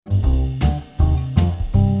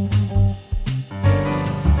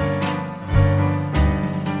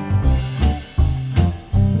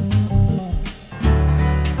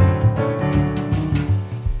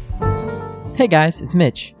Hey guys, it's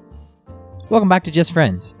Mitch. Welcome back to Just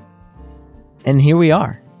Friends. And here we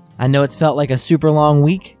are. I know it's felt like a super long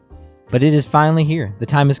week, but it is finally here. The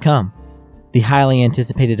time has come. The highly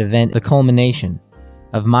anticipated event, the culmination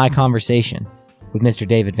of my conversation with Mr.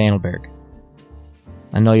 David Vandelberg.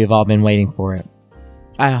 I know you've all been waiting for it.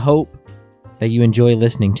 I hope that you enjoy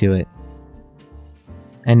listening to it.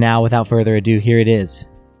 And now, without further ado, here it is.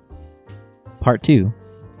 Part 2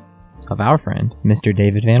 of our friend, Mr.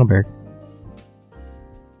 David Vandelberg.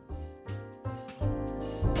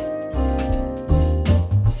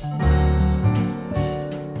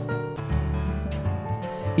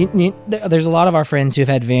 There's a lot of our friends who have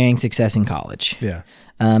had varying success in college. Yeah.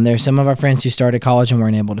 There are some of our friends who started college and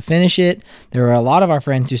weren't able to finish it. There are a lot of our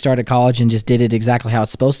friends who started college and just did it exactly how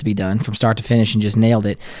it's supposed to be done from start to finish and just nailed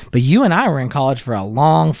it. But you and I were in college for a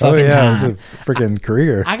long fucking time. It was a freaking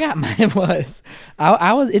career. It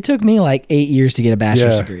took me like 8 years to get a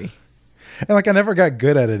bachelor's degree. And like I never got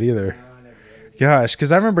good at it either. Gosh,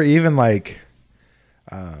 because I remember even like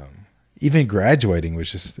even graduating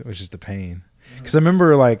was just a pain. Because I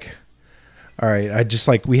remember like, all right, I just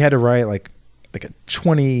like we had to write like a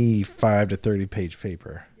 25 to 30 page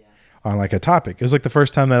paper on like a topic. It was like the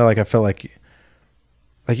first time that like I felt like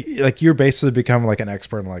you're basically becoming like an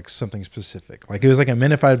expert in like something specific. Like it was like a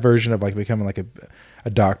minified version of like becoming like a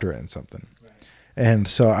doctorate in something. Right. And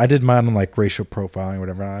so I did mine on like racial profiling or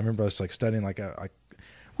whatever. And I remember I was like studying like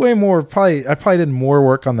way more. I probably did more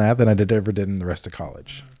work on that than I ever did in the rest of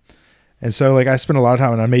college. And so like I spent a lot of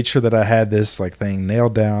time and I made sure that I had this like thing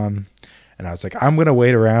nailed down. And I was like, I'm gonna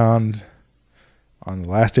wait around on the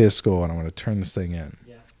last day of school and I'm going to turn this thing in.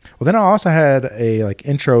 Yeah. Well, then I also had a like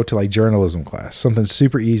intro to like journalism class, something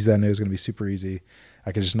super easy that I knew was going to be super easy.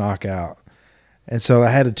 I could just knock out. And so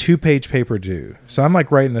I had a 2-page paper due. So I'm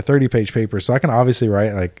like writing a 30-page paper. So I can obviously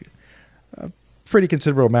write like a pretty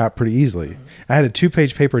considerable amount pretty easily. Mm-hmm. I had a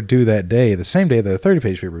 2-page paper due that day, the same day that the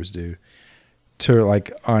 30-page paper was due, to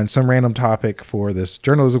like on some random topic for this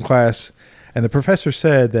journalism class. And the professor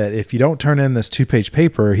said that if you don't turn in this 2-page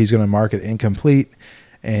paper, he's going to mark it incomplete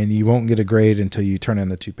and you won't get a grade until you turn in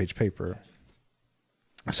the 2-page paper.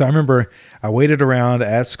 So I remember I waited around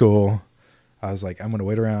at school. I was like, I'm going to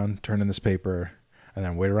wait around, turn in this paper, and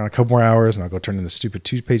then wait around a couple more hours and I'll go turn in the stupid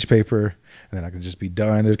 2-page paper and then I can just be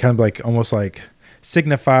done. It kind of like almost like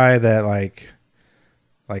signify that like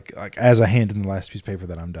as I hand in the last piece of paper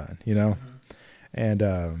that I'm done, you know? Mm-hmm.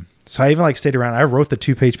 And, so I even like stayed around. I wrote the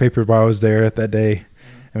 2-page paper while I was there that day.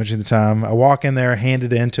 And between the time I walk in there, hand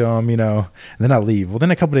it in to him, you know, and then I leave. Well,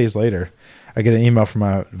 then a couple days later, I get an email from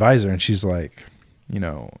my advisor and she's like, you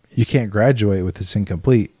know, you can't graduate with this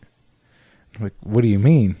incomplete. I'm like, what do you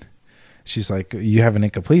mean? She's like, you have an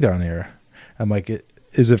incomplete on here. I'm like,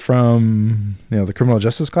 is it from, you know, the criminal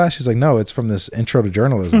justice class? She's like, no, it's from this intro to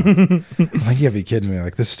journalism. I'm like, you gotta be kidding me.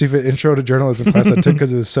 Like this stupid intro to journalism class I took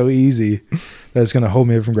because it was so easy that it's going to hold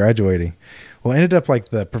me from graduating. Well, it ended up like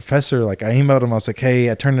the professor, like I emailed him. I was like,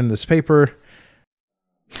 hey, I turned in this paper.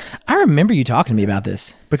 I remember you talking to me about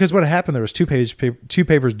this. Because what happened, there was two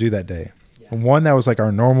papers due that day. Yeah. One that was like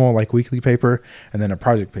our normal like weekly paper and then a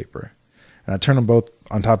project paper. And I turned them both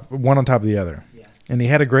one on top of the other. Yeah. And he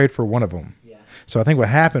had a grade for one of them. So I think what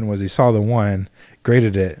happened was he saw the one,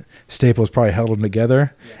 graded it, Staples probably held them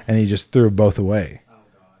together, and he just threw both away. Oh,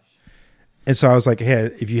 gosh. And so I was like, hey,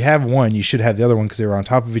 if you have one, you should have the other one because they were on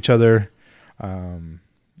top of each other. You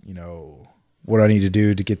know, what do I need to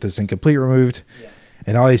do to get this incomplete removed? Yeah.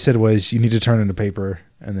 And all he said was, you need to turn in the paper,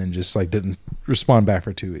 and then just like didn't respond back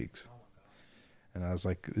for 2 weeks. Oh, and I was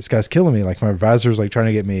like, this guy's killing me. Like my advisor's like trying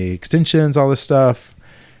to get me extensions, all this stuff.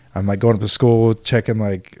 I'm like going up to school, checking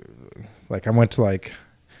like I went to like,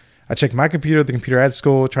 I checked my computer, the computer at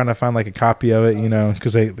school, trying to find like a copy of it, you know,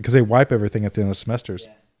 because they wipe everything at the end of semesters.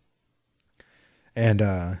 Yeah. And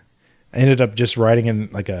I ended up just writing in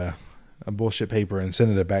like a bullshit paper and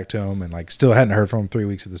sending it back to him, and like still hadn't heard from him 3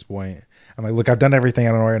 weeks at this point. I'm like, look, I've done everything.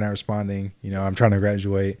 I don't know why you're not responding. You know, I'm trying to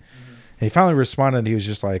graduate. Mm-hmm. And he finally responded. He was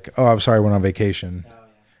just like, oh, I'm sorry, I went on vacation. Oh,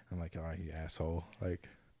 yeah. I'm like, oh, you asshole. Like,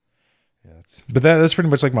 yeah, but that's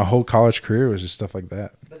pretty much like my whole college career was just stuff like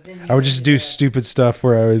that. I would just do stupid stuff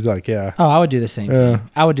where I would like, yeah. Oh, I would do the same thing.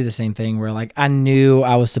 I would do the same thing where like I knew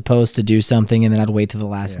I was supposed to do something and then I'd wait to the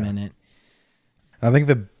last minute. I think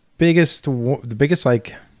the biggest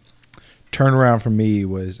like turnaround for me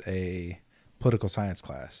was a political science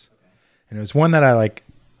class. Okay. And it was one that I like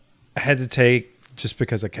had to take just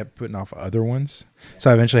because I kept putting off other ones. Yeah.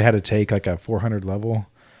 So I eventually had to take like a 400 level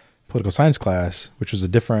political science class, which was a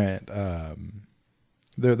different, it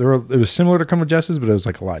was similar to criminal justice, but it was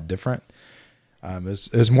like a lot different. It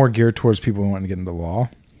was more geared towards people who wanted to get into law,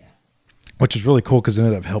 which was really cool because it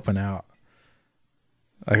ended up helping out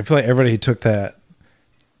Like I feel like everybody who took that,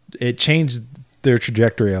 it changed their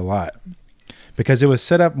trajectory a lot because it was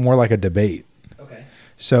set up more like a debate. Okay.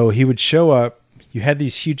 So he would show up. You had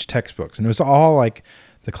these huge textbooks, and it was all like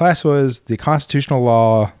the class was the constitutional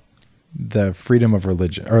law, the freedom of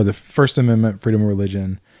religion, or the First Amendment, freedom of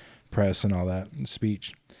religion, press, and all that, and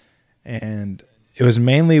speech. And it was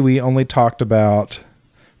mainly we only talked about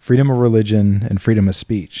freedom of religion and freedom of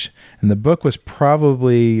speech. And the book was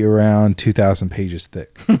probably around 2,000 pages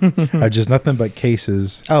thick. Just nothing but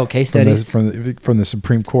cases. Oh, case studies from the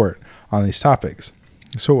Supreme Court on these topics.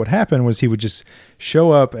 So what happened was he would just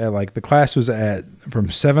show up at like the class was at from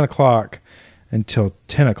 7 o'clock until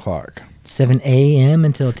 10 o'clock. 7 a.m.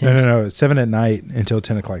 until 10? No. 7 at night until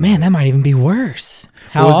 10 o'clock. Man, that might even be worse.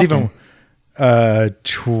 How often? Even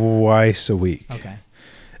twice a week. Okay.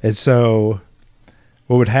 And so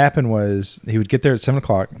what would happen was he would get there at 7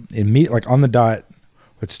 o'clock and meet like on the dot,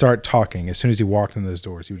 would start talking. As soon as he walked in those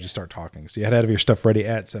doors, he would just start talking. So you had to have your stuff ready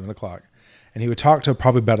at 7 o'clock. And he would talk till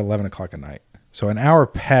probably about 11 o'clock at night. So an hour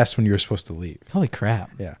passed when you were supposed to leave. Holy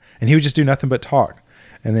crap. Yeah. And he would just do nothing but talk.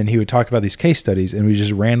 And then he would talk about these case studies and we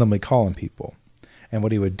just randomly call on people. And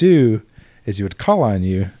what he would do is he would call on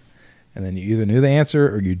you and then you either knew the answer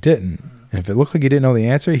or you didn't. And if it looked like you didn't know the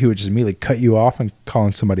answer, he would just immediately cut you off and call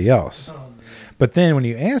on somebody else. Oh, but then when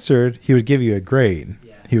you answered, he would give you a grade.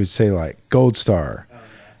 Yeah. He would say like gold star,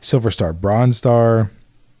 silver star, bronze star.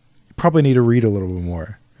 You probably need to read a little bit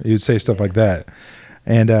more. He would say stuff like that.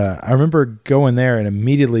 And I remember going there and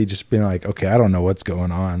immediately just being like, okay, I don't know what's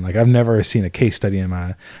going on. Like I've never seen a case study in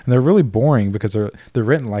and they're really boring because they're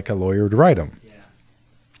written like a lawyer would write them.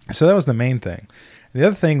 Yeah. So that was the main thing. And the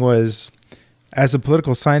other thing was, as a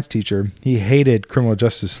political science teacher, he hated criminal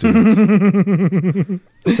justice students.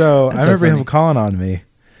 So I remember him calling on me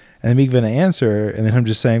and me giving an answer and then him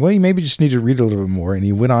just saying, well, you maybe just need to read a little bit more. And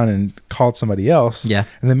he went on and called somebody else. Yeah.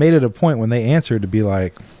 And then made it a point when they answered to be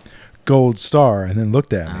like, gold star, and then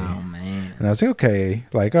looked at me. Oh man. And I was like, okay,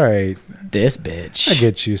 like, all right, this bitch, I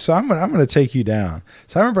get you. So I'm gonna take you down.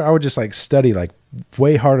 So I remember I would just like study like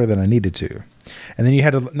way harder than I needed to. And then you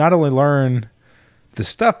had to not only learn the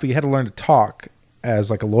stuff, but you had to learn to talk as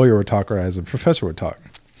like a lawyer would talk or as a professor would talk.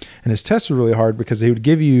 And his tests were really hard because he would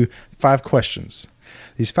give you 5 questions.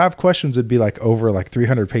 These 5 questions would be like over like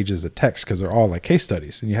 300 pages of text because they're all like case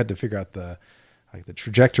studies, and you had to figure out the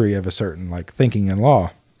trajectory of a certain like thinking in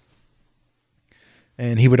law.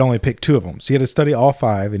 And he would only pick 2 of them. So you had to study all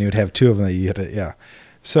 5 and he would have 2 of them that you had to, yeah.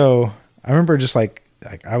 So I remember just like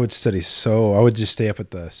I would study I would just stay up at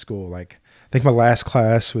the school. Like I think my last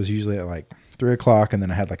class was usually at like 3 o'clock and then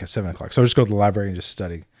I had like a 7 o'clock. So I would just go to the library and just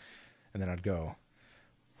study and then I'd go.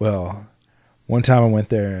 Well, one time I went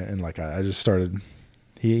there and like I just started,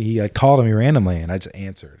 he like called me randomly and I just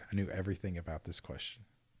answered. I knew everything about this question.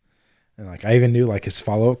 And like I even knew like his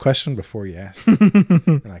follow-up question before he asked it.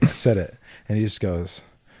 And like I said it. And he just goes,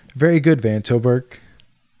 very good, Van Tilburg.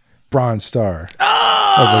 Bronze star. Oh!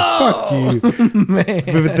 I was like, fuck you. Man.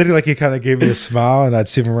 But then like he kind of gave me a smile and I'd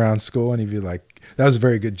see him around school and he'd be like, that was a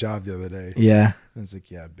very good job the other day. Yeah. And it's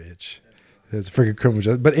like, yeah, bitch. It's a freaking criminal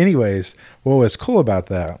justice. But anyways, what was cool about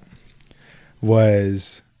that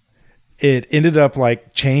was it ended up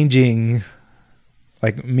like changing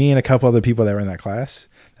like me and a couple other people that were in that class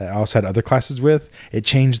that I also had other classes with. It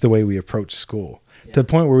changed the way we approached school to the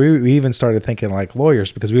point where we even started thinking like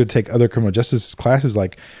lawyers, because we would take other criminal justice classes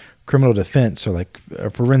like criminal defense or like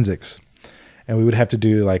forensics. And we would have to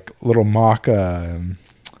do like little mock courtrooms.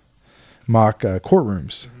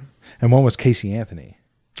 Mm-hmm. And one was Casey Anthony.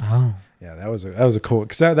 Oh. Yeah, that was a cool,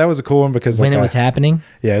 because that was a cool one because when it was happening.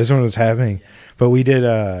 Yeah, this one was happening, but we did.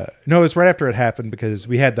 No, it was right after it happened because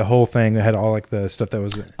we had the whole thing that had all like the stuff that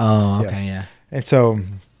was. Oh, okay, yeah. And so,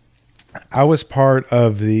 I was part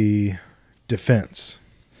of the defense,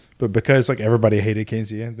 but because like everybody hated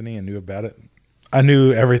Casey Anthony and knew about it, I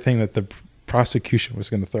knew everything that the prosecution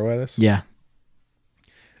was going to throw at us. Yeah.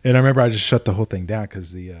 And I remember I just shut the whole thing down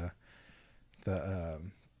because the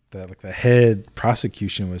head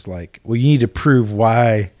prosecution was like, well, you need to prove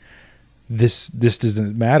why this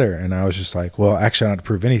doesn't matter. And I was just like, well, actually I don't have to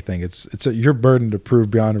prove anything. It's your burden to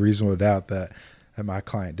prove beyond a reasonable doubt that my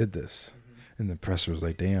client did this. Mm-hmm. And the press was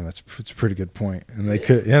like, damn, it's a pretty good point. And they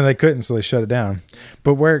couldn't, so they shut it down.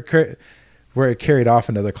 But where it carried off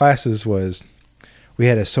into other classes was we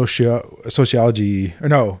had a social psychology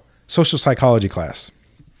class.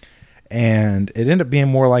 And it ended up being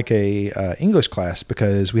more like a English class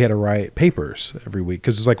because we had to write papers every week.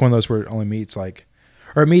 Because it's like one of those where it only meets it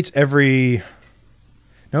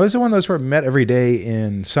was one of those where it met every day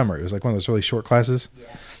in summer. It was like one of those really short classes.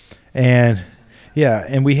 Yeah.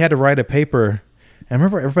 And we had to write a paper, And I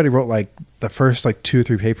remember everybody wrote like the first like 2 or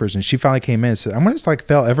 3 papers, and she finally came in and said, I'm going to just like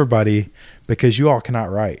fail everybody because you all cannot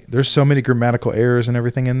write. There's so many grammatical errors and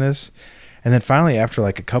everything in this. And then finally, after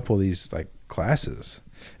like a couple of these like classes,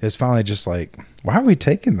 it's finally just like, why are we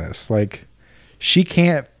taking this? Like, she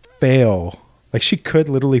can't fail. Like, she could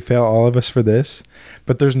literally fail all of us for this,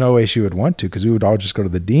 but there's no way she would want to, because we would all just go to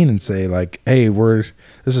the dean and say like, hey,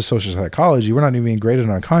 this is social psychology. We're not even being graded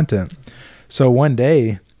on content. So one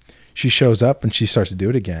day she shows up and she starts to do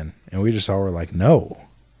it again. And we just all were like, no.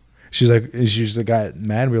 She just got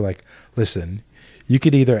mad. We were like, listen, you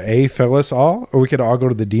could either A, fail us all, or we could all go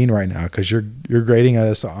to the dean right now, because you're grading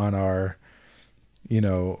us on our,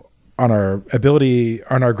 on our ability,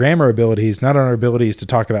 on our grammar abilities, not on our abilities to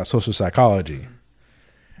talk about social psychology.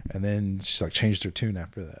 And then she's like changed her tune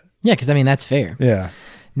after that. Yeah, because I mean that's fair. Yeah.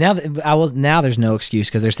 Now there's no excuse,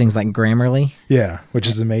 because there's things like Grammarly. Yeah, which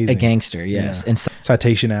is amazing. A gangster, yes. Yeah. And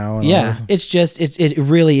Citation Now. And yeah, it's just it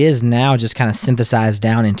really is now just kind of synthesized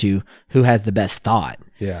down into who has the best thought.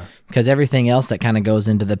 Yeah. Because everything else that kind of goes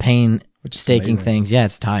into the painstaking things, yeah,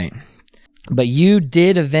 it's tight. But you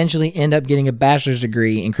did eventually end up getting a bachelor's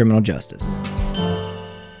degree in criminal justice.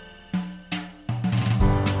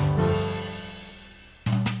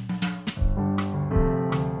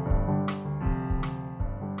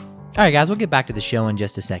 All right, guys, we'll get back to the show in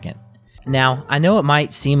just a second. Now, I know it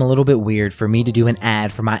might seem a little bit weird for me to do an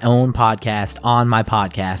ad for my own podcast on my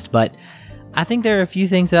podcast, but I think there are a few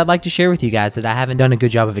things that I'd like to share with you guys that I haven't done a good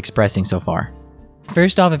job of expressing so far.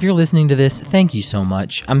 First off, if you're listening to this, thank you so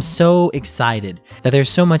much. I'm so excited that there's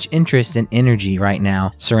so much interest and energy right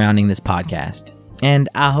now surrounding this podcast. And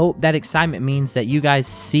I hope that excitement means that you guys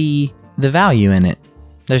see the value in it.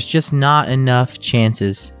 There's just not enough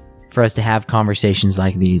chances for us to have conversations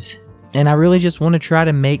like these. And I really just want to try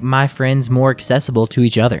to make my friends more accessible to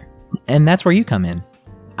each other. And that's where you come in.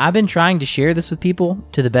 I've been trying to share this with people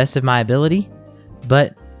to the best of my ability,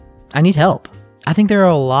 but I need help. I think there are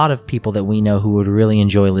a lot of people that we know who would really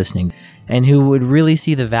enjoy listening and who would really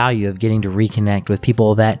see the value of getting to reconnect with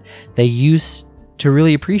people that they used to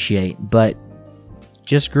really appreciate, but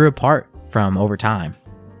just grew apart from over time.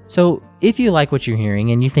 So if you like what you're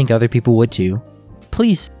hearing and you think other people would too,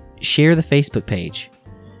 please share the Facebook page,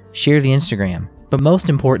 share the Instagram, but most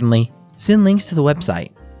importantly, send links to the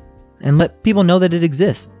website and let people know that it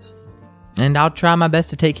exists. And I'll try my best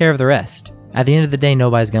to take care of the rest. At the end of the day,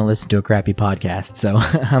 nobody's going to listen to a crappy podcast, so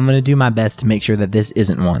I'm going to do my best to make sure that this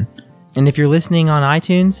isn't one. And if you're listening on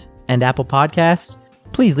iTunes and Apple Podcasts,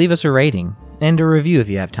 please leave us a rating and a review if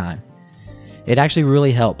you have time. It actually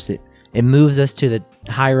really helps. It moves us to the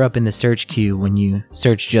higher up in the search queue when you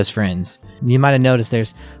search Just Friends. You might have noticed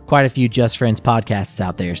there's quite a few Just Friends podcasts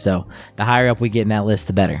out there, so the higher up we get in that list,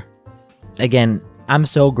 the better. Again, I'm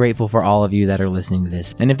so grateful for all of you that are listening to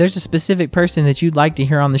this. And if there's a specific person that you'd like to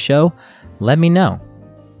hear on the show, let me know.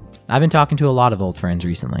 I've been talking to a lot of old friends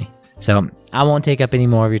recently, so I won't take up any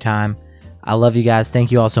more of your time. I love you guys.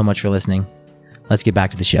 Thank you all so much for listening. Let's get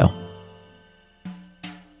back to the show.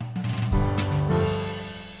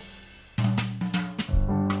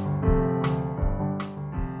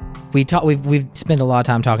 We've spent a lot of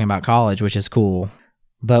time talking about college, which is cool,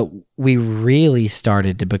 but we really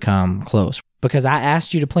started to become close because I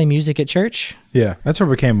asked you to play music at church. Yeah, that's where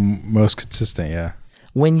we became most consistent, yeah.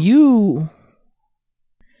 When you,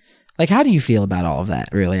 how do you feel about all of that,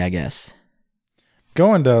 really, I guess?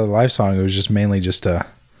 Going to Live Song, it was just mainly it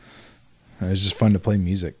was just fun to play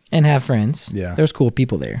music. And have friends. Yeah. There's cool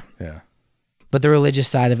people there. Yeah. But the religious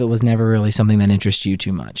side of it was never really something that interested you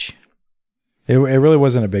too much. It really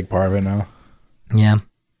wasn't a big part of it, no. Yeah.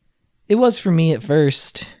 It was for me at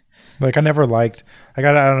first. I never liked, I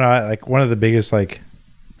don't know, one of the biggest, I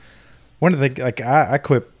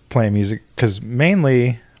quit playing music because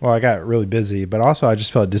mainly, I got really busy, but also I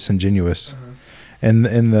just felt disingenuous in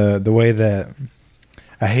the way that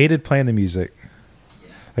I hated playing the music.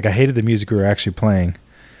 I hated the music we were actually playing.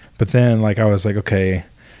 But then, I was like, okay,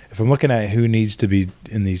 if I'm looking at who needs to be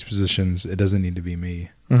in these positions, it doesn't need to be me.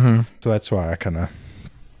 Mm-hmm. So that's why I kind of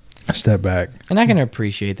stepped back. And I can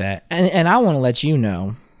appreciate that. And I want to let you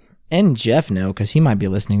know, and Jeff know, because he might be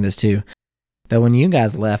listening to this too, that when you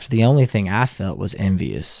guys left, the only thing I felt was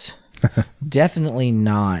envious. Definitely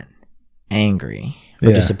not angry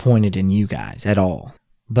or disappointed in you guys at all.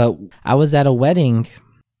 But I was at a wedding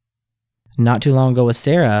not too long ago with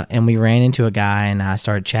Sarah, and we ran into a guy, and I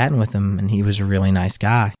started chatting with him, and he was a really nice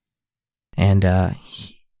guy. And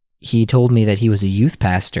he told me that he was a youth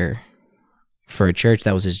pastor for a church.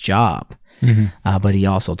 That was his job. Mm-hmm. But he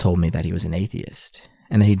also told me that he was an atheist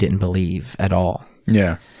and that he didn't believe at all.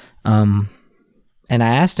 Yeah. And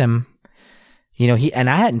I asked him, and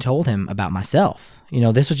I hadn't told him about myself.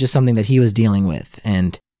 This was just something that he was dealing with,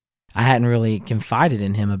 and I hadn't really confided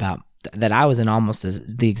in him about that I was in almost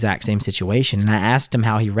the exact same situation. And I asked him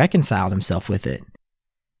how he reconciled himself with it.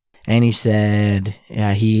 And he said,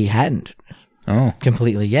 yeah, he hadn't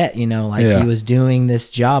completely yet, he was doing this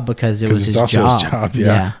job because it was his job.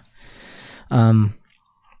 Yeah. And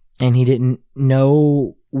he didn't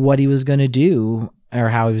know what he was going to do or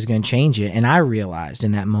how he was going to change it. And I realized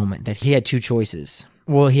in that moment that he had two choices.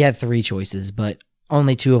 Well, he had three choices, but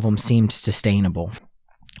only two of them seemed sustainable.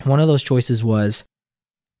 One of those choices was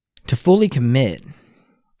to fully commit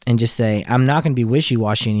and just say, I'm not going to be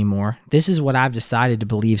wishy-washy anymore. This is what I've decided to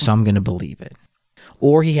believe, so I'm going to believe it.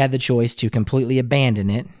 Or he had the choice to completely abandon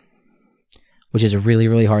it, which is a really,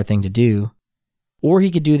 really hard thing to do. Or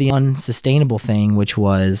he could do the unsustainable thing, which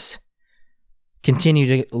was continue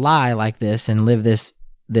to lie like this and live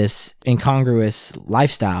this incongruous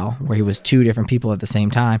lifestyle where he was two different people at the same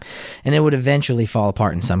time, and it would eventually fall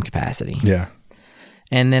apart in some capacity. Yeah.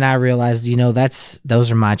 And then I realized,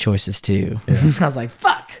 those are my choices too. Yeah. I was like,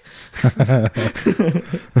 fuck.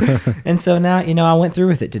 And so now, I went through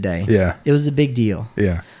with it today. Yeah. It was a big deal.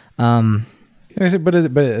 Yeah. But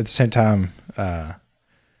at the same time,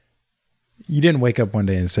 you didn't wake up one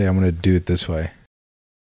day and say, I'm going to do it this way.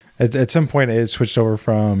 At some point, it switched over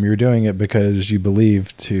from you're doing it because you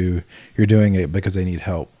believe to you're doing it because they need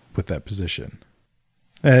help with that position.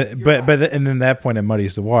 And then that point, it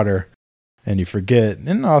muddies the water. And you forget,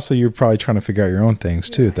 and also you're probably trying to figure out your own things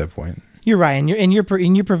too at that point. You're right, and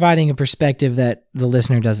you're providing a perspective that the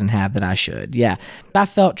listener doesn't have that I should. Yeah, I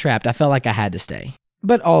felt trapped. I felt like I had to stay,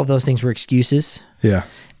 but all of those things were excuses. Yeah,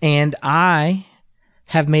 and I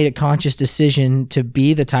have made a conscious decision to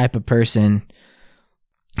be the type of person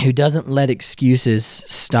who doesn't let excuses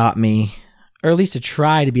stop me, or at least to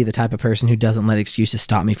try to be the type of person who doesn't let excuses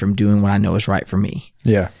stop me from doing what I know is right for me.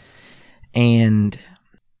 Yeah, and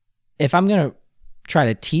if I'm going to try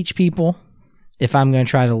to teach people, if I'm going to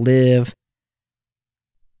try to live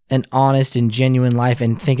an honest and genuine life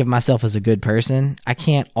and think of myself as a good person, I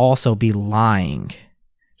can't also be lying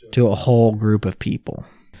to a whole group of people.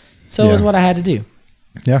 So it was what I had to do.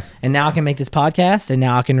 Yeah. And now I can make this podcast, and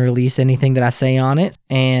now I can release anything that I say on it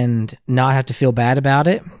and not have to feel bad about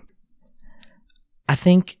it. I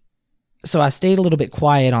think, so I stayed a little bit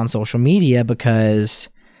quiet on social media because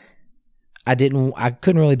I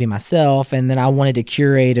couldn't really be myself, and then I wanted to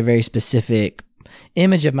curate a very specific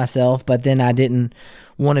image of myself, but then I didn't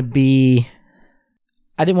want to be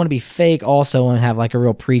fake also and have like a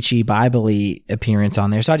real preachy Bible-y appearance on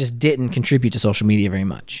there. So I just didn't contribute to social media very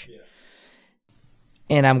much. Yeah.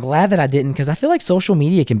 And I'm glad that I didn't, because I feel like social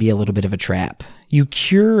media can be a little bit of a trap. You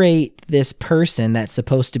curate this person that's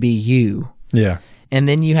supposed to be you. Yeah. And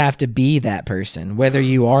then you have to be that person, whether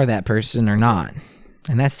you are that person or not.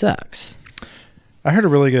 And that sucks. I heard a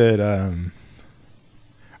really good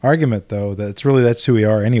argument, though, that's who we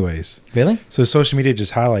are anyways. Really? So social media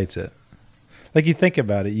just highlights it. Like, you think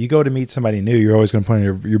about it. You go to meet somebody new, you're always going to put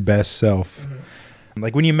in your best self. Mm-hmm.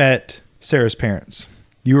 Like, when you met Sarah's parents,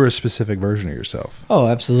 you were a specific version of yourself. Oh,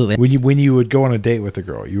 absolutely. When you would go on a date with a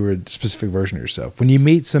girl, you were a specific version of yourself. When you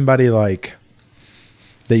meet somebody like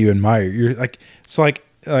that you admire, you're like, so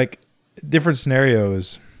like different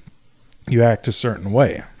scenarios, you act a certain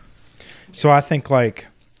way. So I think it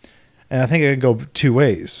can go two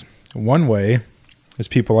ways. One way is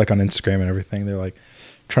people like on Instagram and everything, they're like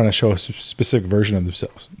trying to show a specific version of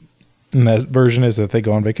themselves. And that version is that they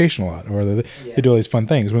go on vacation a lot, or they do all these fun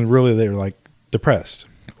things when really they're like depressed.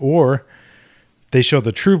 Or they show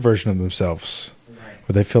the true version of themselves,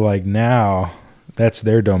 where they feel like now that's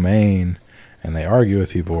their domain, and they argue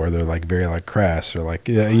with people, or they're like very like crass, or like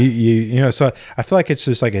So I feel like it's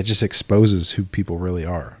just like it just exposes who people really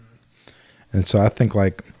are. And so I think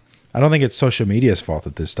I don't think it's social media's fault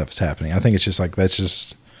that this stuff is happening. I think it's just like that's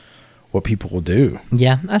just what people will do.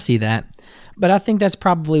 Yeah, I see that. But I think that's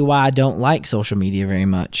probably why I don't like social media very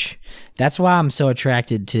much. That's why I'm so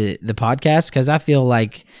attracted to the podcast, because I feel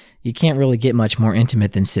like you can't really get much more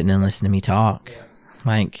intimate than sitting and listening to me talk. Yeah.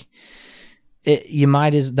 Like,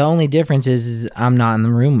 the only difference is I'm not in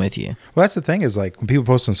the room with you. Well, that's the thing is like when people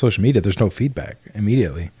post on social media, there's no feedback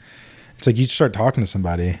immediately. It's like you start talking to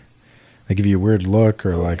somebody, they give you a weird look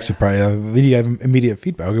or like surprise. Then you have immediate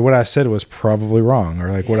feedback. Okay, what I said was probably wrong,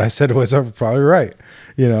 or like what I said was probably right.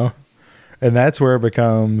 And that's where it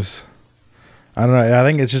becomes. I don't know. I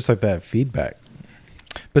think it's just like that feedback.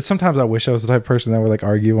 But sometimes I wish I was the type of person that would like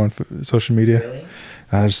argue on social media. Really?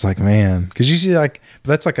 I was just like, man, because you see like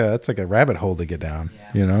that's like a rabbit hole to get down.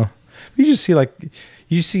 Yeah. You just see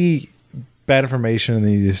you see bad information, and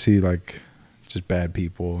then you just see like just bad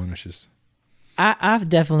people, and it's just. I've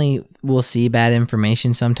definitely will see bad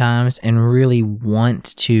information sometimes and really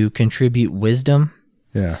want to contribute wisdom.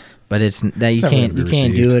 Yeah. But it's that you never can't gonna be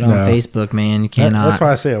do received. it on No. Facebook, man. You cannot. That's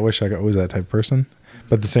why I say I wish I was that type of person.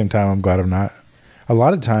 But at the same time, I'm glad I'm not. A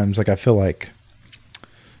lot of times, like I feel like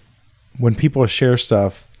when people share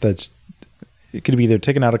stuff it could be either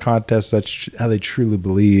taken out of context, that's how they truly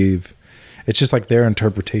believe. It's just like their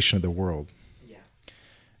interpretation of the world. Yeah.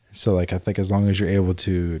 So like I think as long as you're able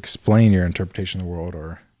to explain your interpretation of the world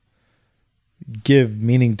or give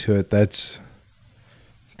meaning to it, that's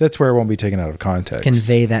where it won't be taken out of context.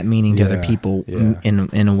 Convey that meaning to other people yeah.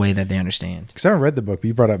 in a way that they understand. Because I haven't read the book, but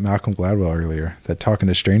you brought up Malcolm Gladwell earlier, that Talking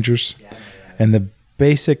to Strangers. Yeah. And the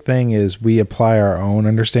basic thing is we apply our own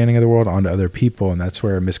understanding of the world onto other people, and that's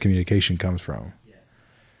where miscommunication comes from. Yes.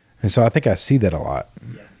 And so I think I see that a lot.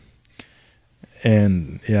 Yeah.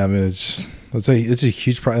 And yeah, I mean, it's a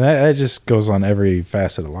huge problem. That just goes on every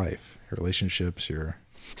facet of life, your relationships,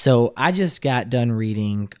 So I just got done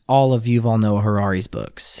reading all of Yuval Noah Harari's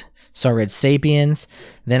books. So I read Sapiens,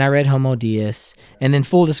 then I read Homo Deus, and then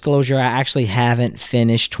full disclosure, I actually haven't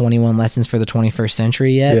finished 21 Lessons for the 21st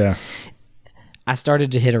Century yet. Yeah. I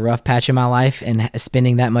started to hit a rough patch in my life, and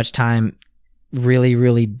spending that much time really,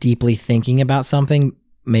 really deeply thinking about something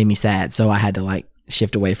made me sad. So I had to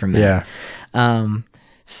shift away from that. Yeah.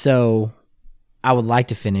 So I would like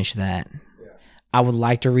to finish that. I would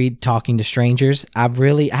like to read Talking to Strangers. I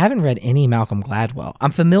haven't read any Malcolm Gladwell.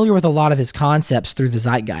 I'm familiar with a lot of his concepts through the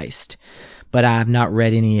Zeitgeist, but I have not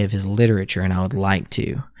read any of his literature, and I would like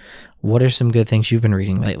to. What are some good things you've been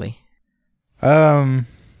reading lately?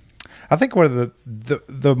 I think one of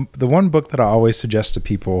the one book that I always suggest to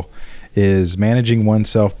people is Managing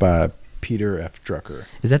Oneself by Peter F. Drucker.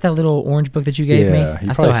 Is that little orange book that you gave me?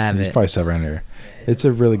 I still have it. He's probably still around here. It's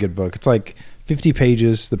a really good book. It's like 50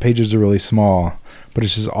 pages. The pages are really small, but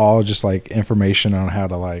it's just all like information on how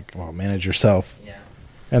to manage yourself. Yeah.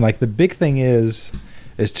 And the big thing is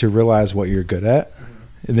to realize what you're good at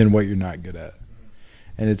and then what you're not good at.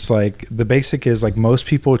 And it's the basic is most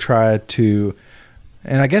people try to,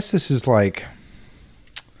 and I guess this is the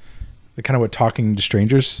kind of what Talking to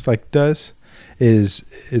Strangers does, is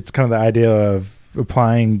it's kind of the idea of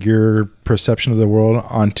applying your perception of the world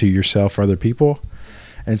onto yourself or other people.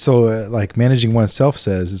 And so Managing Oneself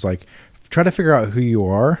says is try to figure out who you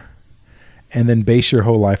are and then base your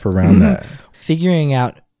whole life around that. Figuring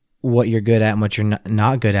out what you're good at and what you're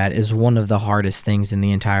not good at is one of the hardest things in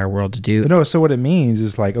the entire world to do. No, so what it means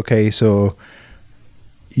is okay, so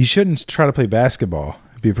you shouldn't try to play basketball,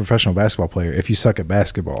 be a professional basketball player if you suck at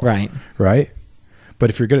basketball. Right. But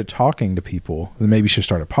if you're good at talking to people, then maybe you should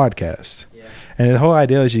start a podcast. Yeah. And the whole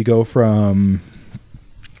idea is you go from,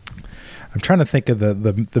 I'm trying to think of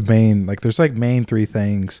the main, there's main three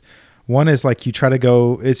things. One is you try to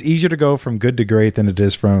go, it's easier to go from good to great than it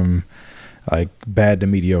is from bad to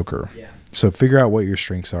mediocre. Yeah. So figure out what your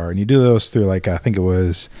strengths are. And you do those through I think it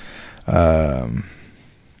was, I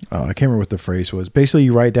can't remember what the phrase was. Basically,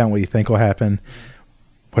 you write down what you think will happen.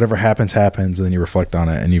 Whatever happens, and then you reflect on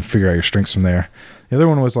it and you figure out your strengths from there. The other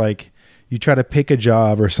one was you try to pick a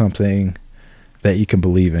job or something that you can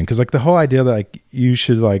believe in. Because the whole idea that you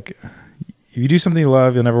should if you do something you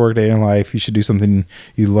love, you'll never work a day in life. You should do something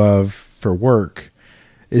you love for work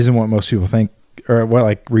isn't what most people think, or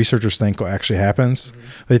what researchers think actually happens. Mm-hmm.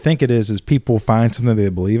 They think it is people find something they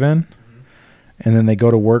believe in, and then they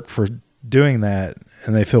go to work for doing that,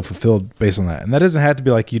 and they feel fulfilled based on that. And that doesn't have to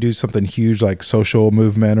be you do something huge social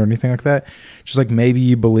movement or anything like that. Just maybe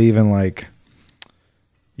you believe in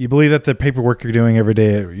you believe that the paperwork you're doing every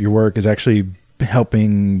day at your work is actually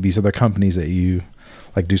helping these other companies that you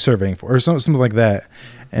do surveying for, or something like that.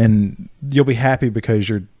 And you'll be happy because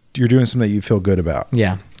you're doing something that you feel good about.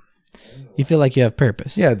 Yeah. You feel like you have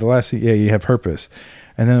purpose. Yeah. You have purpose.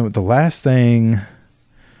 And then the last thing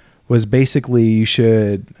was basically you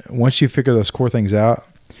should, once you figure those core things out,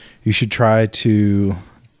 you should try to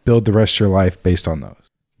build the rest of your life based on those.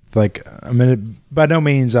 By no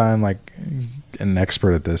means I'm an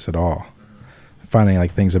expert at this at all. Finding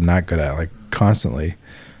things I'm not good at constantly.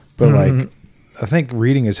 But I think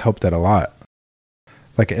reading has helped that a lot.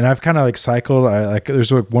 And I've kind of cycled.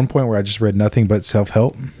 There's one point where I just read nothing but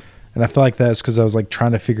self-help. And I feel that's because I was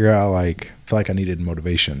trying to figure out, I feel I needed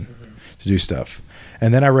motivation to do stuff.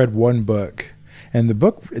 And then I read one book, and the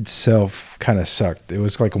book itself kind of sucked. It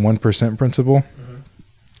was a 1% principle. Mm-hmm.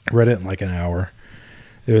 I read it in an hour.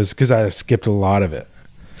 It was because I skipped a lot of it.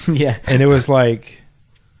 Yeah. And it was the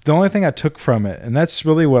only thing I took from it, and that's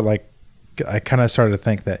really what I kind of started to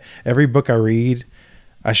think that every book I read,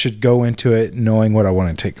 I should go into it knowing what I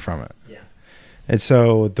want to take from it. Yeah. And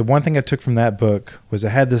so the one thing I took from that book was it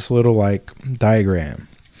had this little like diagram,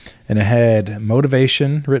 and it had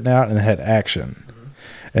motivation written out and it had action.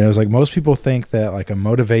 And it was like, most people think that like a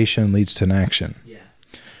motivation leads to an action. Yeah.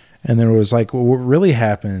 And then it was like, well, what really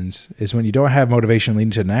happens is when you don't have motivation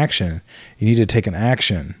leading to an action, you need to take an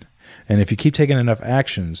action. And if you keep taking enough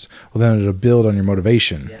actions, well, then it'll build on your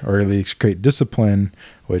motivation, or at least create discipline,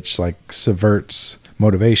 which like subverts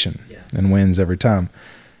motivation and wins every time.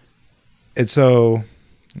 And so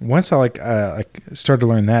once I started to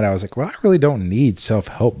learn that, I was like, well, I really don't need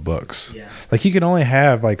self-help books. Yeah. Like you can only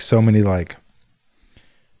have like so many like,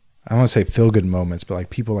 I don't want to say feel good moments, but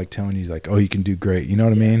like people like telling you like, oh, you can do great. You know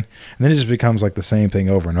what I mean? And then it just becomes like the same thing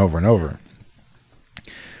over and over and over.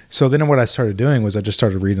 So then what I started doing was I just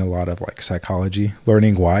started reading a lot of like psychology,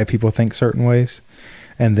 learning why people think certain ways.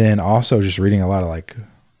 And then also just reading a lot of like,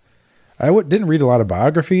 didn't read a lot of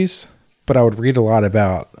biographies, but I would read a lot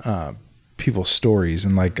about people's stories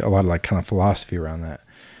and like a lot of like kind of philosophy around that.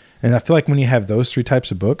 And I feel like when you have those three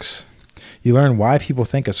types of books, you learn why people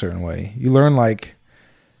think a certain way. You learn like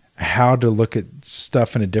how to look at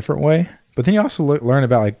stuff in a different way, but then you also learn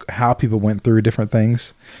about like how people went through different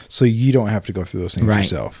things, so you don't have to go through those things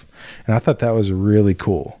yourself. And I thought that was really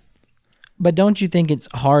cool. But don't you think it's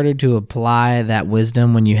harder to apply that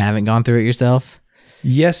wisdom when you haven't gone through it yourself?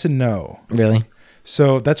 Yes and no. Really?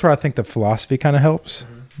 So that's where I think the philosophy kind of helps.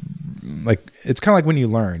 Mm-hmm. Like it's kind of like when you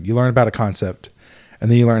learn about a concept,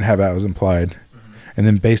 and then you learn how that was implied, and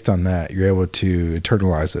then based on that, you're able to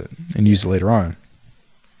internalize it and use it later on.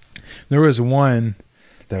 There was one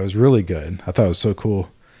that was really good. I thought it was so cool.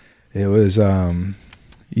 It was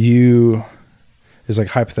it's like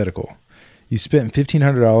hypothetical. You spent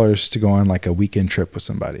 $1,500 to go on like a weekend trip with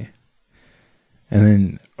somebody. And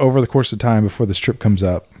then over the course of time before this trip comes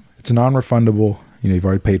up, it's non-refundable. You know, you've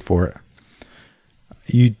already paid for it.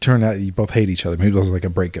 You turn out you both hate each other. Maybe it was like a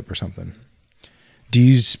breakup or something. Do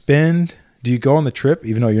you go on the trip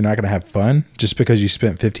even though you're not going to have fun just because you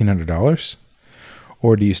spent $1,500?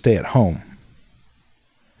 Or do you stay at home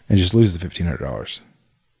and just lose the $1,500?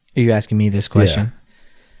 Are you asking me this question?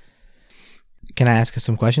 Yeah. Can I ask us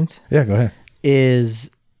some questions? Yeah, go ahead.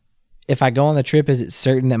 If I go on the trip, is it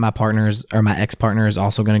certain that my partner's or my ex-partner is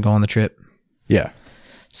also going to go on the trip? Yeah.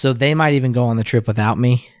 So they might even go on the trip without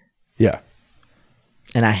me? Yeah.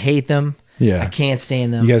 And I hate them. Yeah. I can't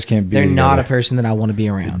stand them. You guys can't be They're together. not a person that I want to be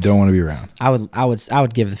around. You don't want to be around. I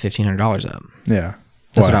would give the $1,500 up. Yeah.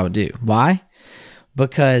 That's what I would do. Why?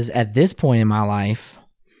 Because at this point in my life,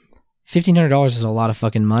 $1,500 is a lot of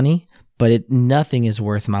fucking money, but nothing is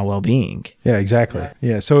worth my well-being. Yeah, exactly.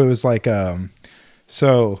 Yeah. So it was like,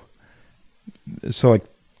 so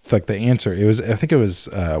like the answer, I think it was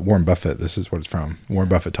Warren Buffett. This is what it's from. Warren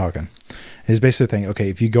Buffett talking. He's basically saying, okay,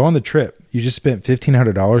 if you go on the trip, you just spent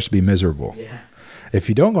 $1,500 to be miserable. Yeah. If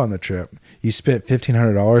you don't go on the trip, you spent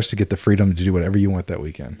 $1,500 to get the freedom to do whatever you want that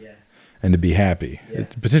weekend. Yeah. And to be happy. Yeah.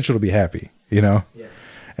 The potential to be happy, you know? Yeah.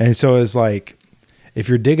 And so it's like, if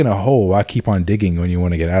you're digging a hole, why keep on digging when you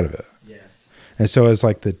want to get out of it? Yes. And so it's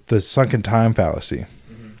like the sunken time fallacy.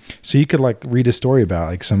 Mm-hmm. So you could like read a story about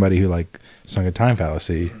like somebody who like sunk a time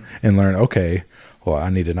fallacy and learn, okay, well,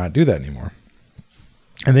 I need to not do that anymore.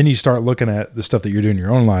 And then you start looking at the stuff that you're doing in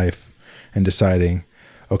your own life and deciding,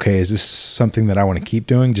 okay, is this something that I want to keep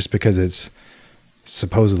doing just because it's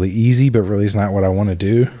supposedly easy, but really it's not what I want to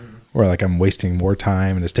do? Or like I'm wasting more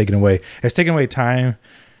time and it's taking away time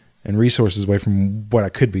and resources away from what I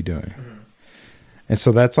could be doing. Mm-hmm. And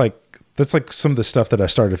so that's like some of the stuff that I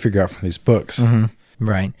started to figure out from these books. Mm-hmm.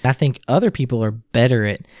 Right. I think other people are better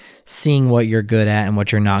at seeing what you're good at and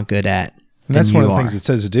what you're not good at. And that's one of the things it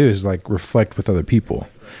says to do is like reflect with other people.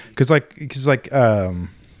 Cause I don't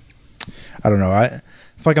know. I feel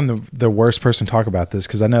like I'm the worst person to talk about this.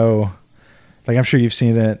 Cause I know, like, I'm sure you've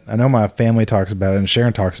seen it. I know my family talks about it and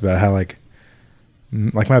Sharon talks about how like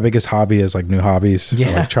my biggest hobby is like new hobbies.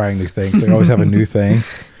 Yeah. Or like trying new things. Like I always have a new thing.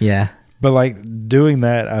 Yeah. But like doing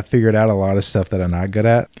that, I figured out a lot of stuff that I'm not good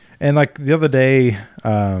at. And like the other day,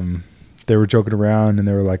 they were joking around and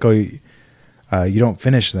they were like, oh, you don't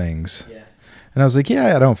finish things. Yeah. And I was like,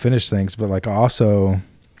 yeah, I don't finish things. But like also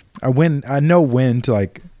I know when to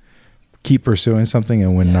like keep pursuing something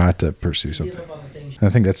and when not to pursue something. And I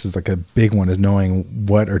think that's just like a big one is knowing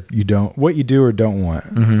what you do or don't want.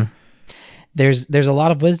 Mm-hmm. There's a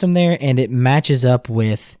lot of wisdom there, and it matches up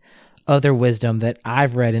with other wisdom that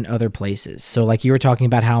I've read in other places. So like you were talking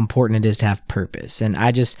about how important it is to have purpose. And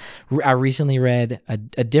I recently read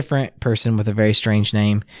a different person with a very strange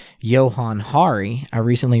name, Johann Hari. I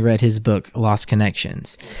recently read his book, Lost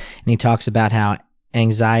Connections. And he talks about how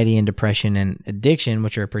anxiety and depression and addiction,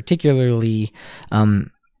 which are particularly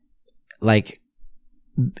like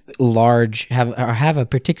have a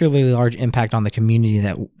particularly large impact on the community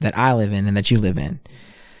that I live in and that you live in.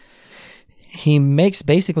 He makes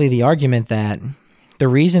basically the argument that the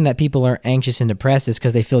reason that people are anxious and depressed is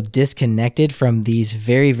because they feel disconnected from these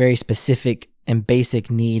very, very specific and basic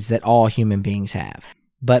needs that all human beings have.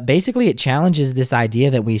 But basically it challenges this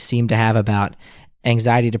idea that we seem to have about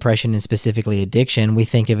anxiety, depression, and specifically addiction. We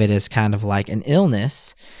think of it as kind of like an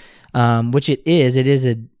illness, which it is.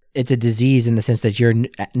 It's a disease in the sense that you're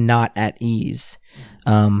not at ease.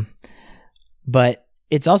 But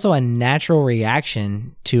it's also a natural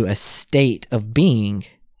reaction to a state of being.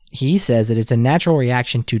 He says that it's a natural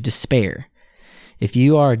reaction to despair. If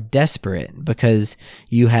you are desperate because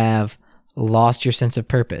you have lost your sense of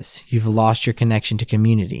purpose, you've lost your connection to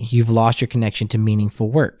community, you've lost your connection to meaningful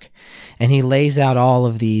work. And he lays out all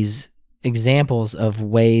of these examples of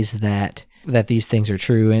ways that these things are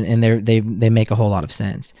true, and they make a whole lot of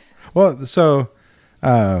sense. Well, so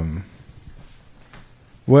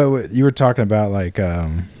what you were talking about, like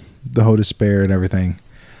the whole despair and everything.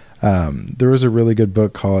 There was a really good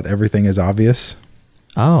book called Everything is Obvious.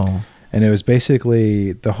 Oh. And it was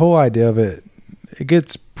basically the whole idea of it. It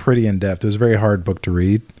gets pretty in depth. It was a very hard book to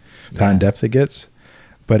read, how in depth it gets.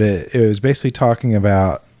 But it was basically talking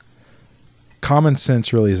about common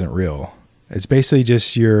sense really isn't real. It's basically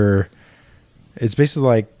just it's basically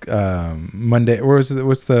like Monday. Or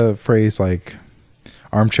what's the phrase, like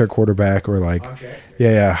armchair quarterback, or like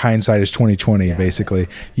hindsight is 20/20. Basically,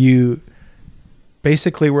 you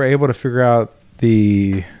basically were able to figure out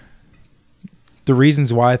the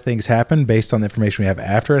reasons why things happen based on the information we have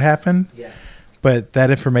after it happened. Yeah. But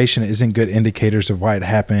that information isn't good indicators of why it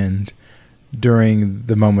happened during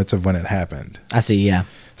the moments of when it happened. I see. Yeah.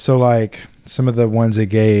 So like some of the ones it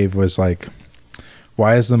gave was like,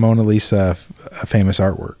 why is the Mona Lisa a famous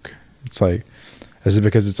artwork? It's like, is it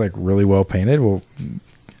because it's like really well painted? Well, I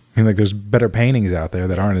mean, like there's better paintings out there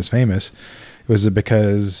that aren't as famous. Was it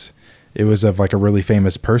because it was of like a really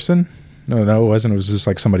famous person? No, it wasn't. It was just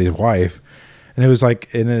like somebody's wife. And it was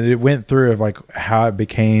like, and it went through of like how it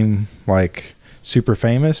became like super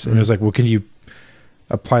famous. And it was like, well, can you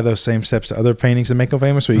apply those same steps to other paintings and make them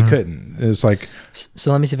famous? Well, you couldn't. It was like,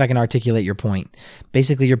 so let me see if I can articulate your point.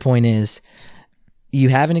 Basically, your point is you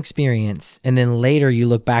have an experience and then later you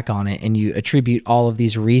look back on it and you attribute all of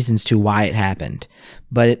these reasons to why it happened,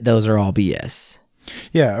 but those are all BS.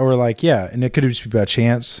 Yeah, or like, and it could have just been by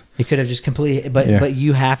chance. It could have just completely, but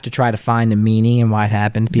you have to try to find a meaning in why it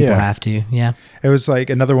happened. People have to, It was like,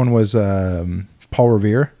 another one was Paul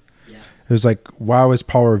Revere. Yeah. It was like, why was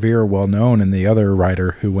Paul Revere well known and the other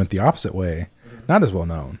writer who went the opposite way not as well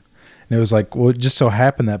known? And it was like, well, it just so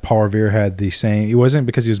happened that Paul Revere had the same, it wasn't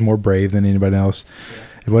because he was more brave than anybody else. Yeah.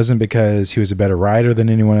 It wasn't because he was a better writer than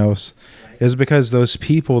anyone else. Right. It was because those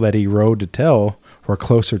people that he wrote to tell were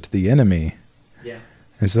closer to the enemy.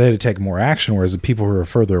 And so they had to take more action, whereas the people who were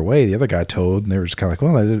further away, the other guy told, and they were just kind of like,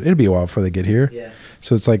 well, it'll be a while before they get here. Yeah.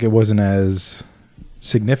 So it's like it wasn't as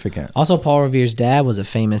significant. Also, Paul Revere's dad was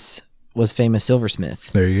famous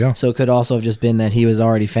silversmith. There you go. So it could also have just been that he was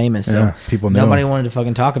already famous. So people knew nobody him. Wanted to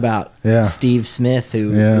fucking talk about Steve Smith,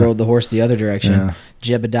 who rode the horse the other direction. Yeah.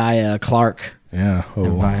 Jebediah Clark. Yeah.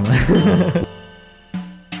 Oh.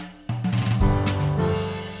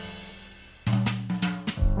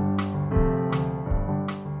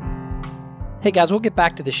 Hey guys, we'll get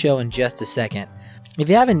back to the show in just a second. If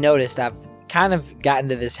you haven't noticed, I've kind of gotten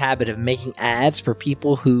to this habit of making ads for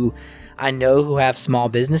people who I know who have small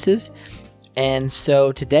businesses. And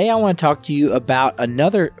so today I want to talk to you about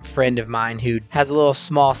another friend of mine who has a little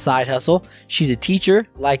small side hustle. She's a teacher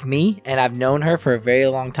like me, and I've known her for a very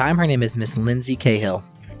long time. Her name is Miss Lindsay Cahill.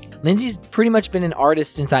 Lindsay's pretty much been an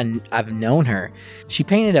artist since I've known her. She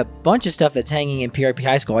painted a bunch of stuff that's hanging in PRP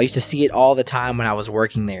High School. I used to see it all the time when I was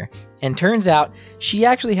working there. And turns out she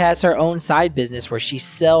actually has her own side business where she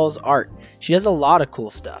sells art. She does a lot of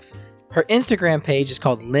cool stuff. Her Instagram page is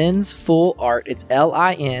called Lens Full Art. It's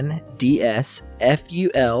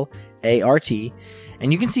LINDSFULART.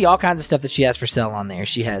 And you can see all kinds of stuff that she has for sale on there.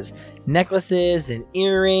 She has necklaces and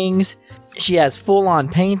earrings. She has full-on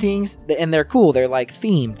paintings, and they're cool. They're like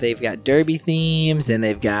themed. They've got derby themes, and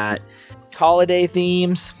they've got holiday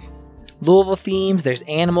themes, Louisville themes. There's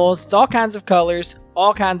animals. It's all kinds of colors,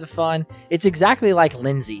 all kinds of fun. It's exactly like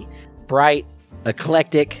Lindsay. Bright,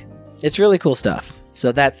 eclectic. It's really cool stuff.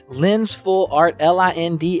 So that's Lens Full Art,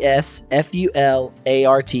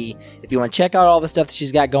 LINDSFULART. If you want to check out all the stuff that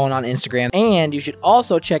she's got going on Instagram. And you should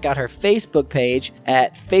also check out her Facebook page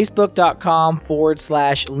at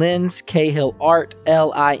facebook.com/Lens Cahill Art,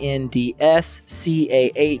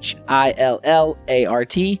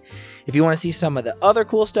 LINDSCAHILLART. If you want to see some of the other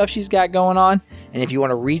cool stuff she's got going on, And if you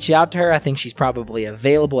want to reach out to her, I think she's probably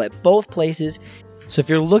available at both places. So if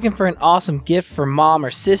you're looking for an awesome gift for mom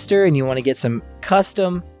or sister and you want to get some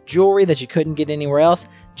custom jewelry that you couldn't get anywhere else,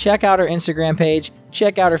 check out her Instagram page,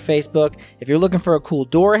 check out her Facebook. If you're looking for a cool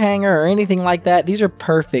door hanger or anything like that, these are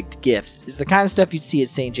perfect gifts. It's the kind of stuff you'd see at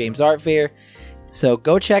St. James Art Fair. So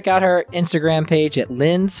go check out her Instagram page at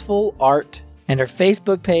Linsful Art and her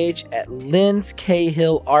Facebook page at Lins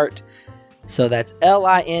Cahill Art. So that's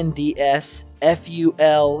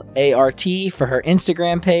LINDSFULART for her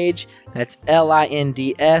Instagram page. That's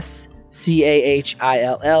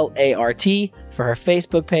LINDSCAHILLART for her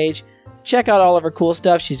Facebook page. Check out all of her cool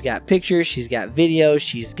stuff. She's got pictures, she's got videos,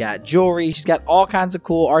 she's got jewelry, she's got all kinds of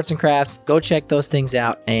cool arts and crafts. Go check those things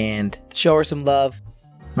out and show her some love.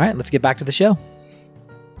 All right, let's get back to the show.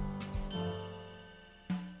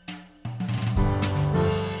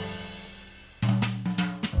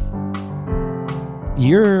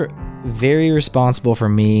 You're very responsible for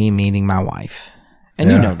me meeting my wife. And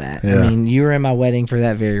you know that. Yeah. I mean, you were in my wedding for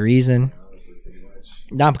that very reason.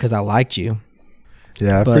 Not because I liked you.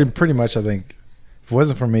 Yeah, pretty much. I think if it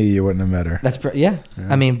wasn't for me, you wouldn't have met her. That's yeah.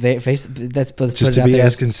 I mean, that's just to be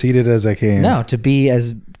as conceited as I can. No, to be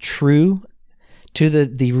as true to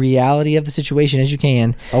the reality of the situation as you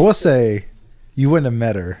can. I will say, you wouldn't have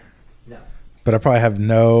met her. No. But I probably have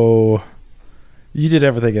no. You did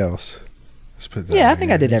everything else. Yeah, I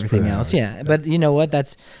think I did everything else. Yeah, but you know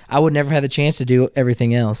what? I would never have the chance to do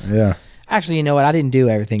everything else. Yeah. Actually, you know what? I didn't do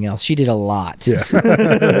everything else. She did a lot. Yeah.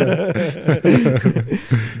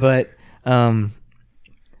 But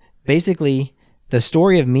basically, the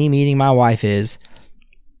story of me meeting my wife is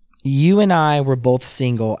you and I were both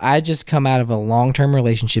single. I had just come out of a long-term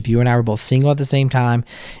relationship. You and I were both single at the same time,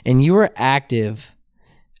 and you were active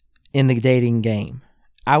in the dating game.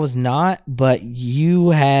 I was not, but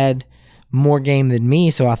you had more game than me,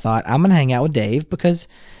 so I thought I'm gonna hang out with Dave because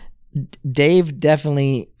Dave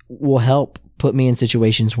definitely will help put me in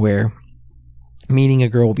situations where meeting a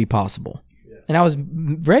girl will be possible. Yeah. And I was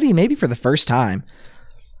ready, maybe for the first time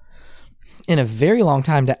in a very long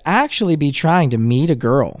time, to actually be trying to meet a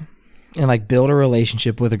girl and like build a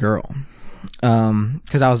relationship with a girl,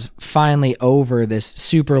 because I was finally over this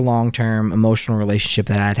super long-term emotional relationship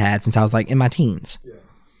that I'd had since I was like in my teens. Yeah.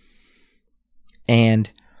 And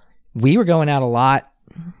we were going out a lot,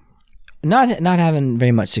 not having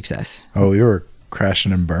very much success. Oh, you were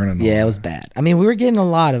crashing and burning. Yeah, it was bad. I mean, we were getting a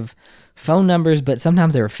lot of phone numbers, but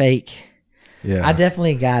sometimes they were fake. Yeah. I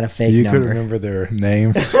definitely got a fake number. You could remember their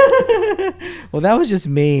names. Well, that was just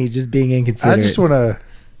me, just being inconsiderate. I just want to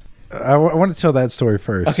tell that story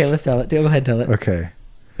first. Okay, let's tell it. Go ahead, tell it. Okay.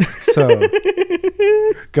 So,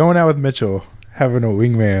 going out with Mitchell, having a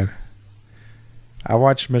wingman, I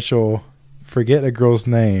watched Mitchell forget a girl's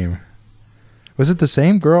name. Was it the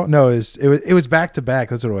same girl? No, it was back to back.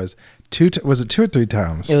 That's what it was. Was it 2 or 3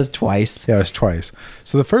 times? It was twice. Yeah, it was twice.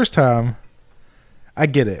 So the first time, I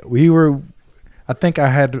get it. I think I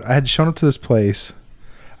had shown up to this place.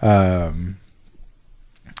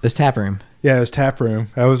 This tap room. Yeah, it was tap room.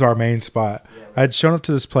 That was our main spot. Yeah, right. I had shown up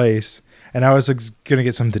to this place, and I was gonna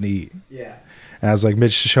get something to eat. Yeah. And I was like,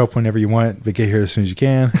 Mitch, show up whenever you want, but get here as soon as you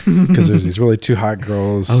can, because there's these really 2 hot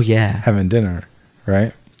girls. Oh yeah. Having dinner,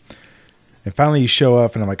 right? And finally, you show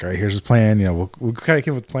up, and I'm like, all right, here's the plan. You know, we'll kind of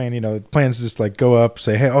keep with the plan. You know, the plan's just like go up,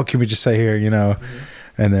 say, hey, can we just stay here? You know,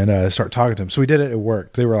 and then start talking to them. So we did it. It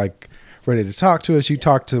worked. They were like ready to talk to us. You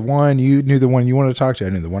talked to one. You knew the one you wanted to talk to. I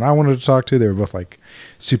knew the one I wanted to talk to. They were both like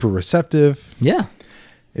super receptive. Yeah.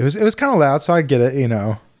 It was kind of loud, so I get it. You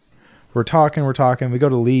know, we're talking. We go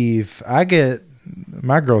to leave. I get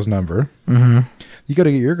my girl's number. Mm-hmm. You go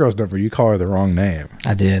to get your girl's number. You call her the wrong name.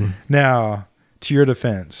 I did. Now, to your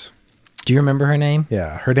defense. Do you remember her name?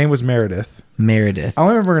 Yeah. Her name was Meredith. Meredith. I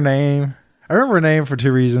only remember her name. I remember her name for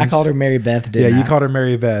 2 reasons. I called her Mary Beth, didn't I? Yeah, you called her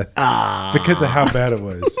Mary Beth. Ah. Because of how bad it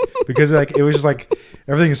was. Because like it was just like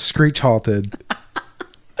everything is screech halted.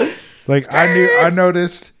 Like I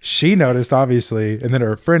noticed, she noticed obviously, and then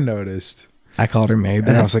her friend noticed. I called her Mary Beth.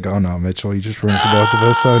 And I was like, oh no, Mitchell, you just ruined for both of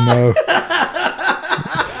us. Oh no.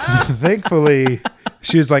 Thankfully,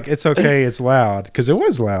 she was like, it's okay, it's loud. Because it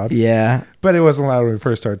was loud. Yeah. But it wasn't loud when we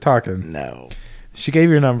first started talking. No. She gave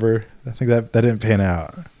your number. I think that didn't pan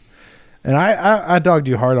out. And I dogged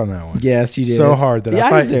you hard on that one. Yes, you did. So hard that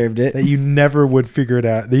I deserved it. That you never would figure it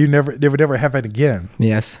out. That it would never happen again.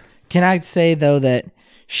 Yes. Can I say though that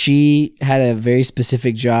she had a very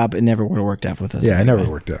specific job and never would have worked out with us? Yeah, anyway. It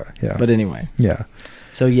never worked out. Yeah. But anyway. Yeah.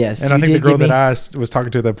 So yes. And I think the girl that I was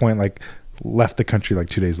talking to at that point like left the country like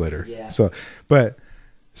 2 days later. Yeah. So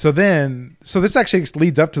this actually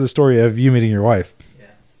leads up to the story of you meeting your wife.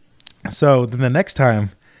 Yeah. So then the next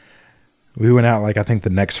time we went out like I think the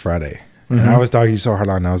next Friday, and I was dogging you so hard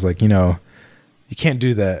on. And I was like, you can't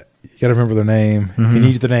do that. You got to remember their name. If you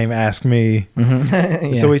need their name, ask me.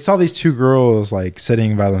 Yeah. So we saw these two girls like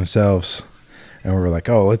sitting by themselves, and we were like,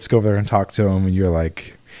 oh, let's go over there and talk to them. And you're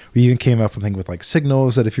like, we even came up with like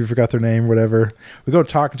signals that if you forgot their name or whatever, we go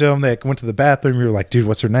talking to them. They went to the bathroom. You were like, dude,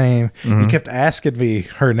 what's her name? You kept asking me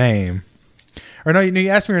her name. Or no, you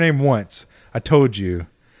asked me her name once. I told you.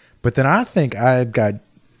 But then I think I had got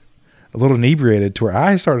a little inebriated to where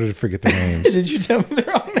I started to forget their names. Did you tell me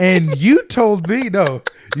their own name? And you told me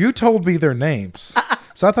their names.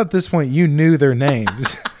 So I thought at this point you knew their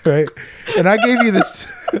names, right? And I gave you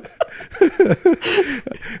this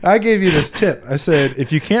tip. I said,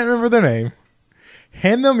 if you can't remember their name,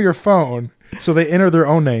 hand them your phone so they enter their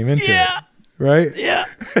own name into it. Right? Yeah.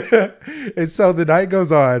 And so the night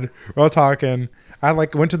goes on. We're all talking. I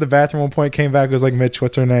like went to the bathroom one point, came back, was like, Mitch,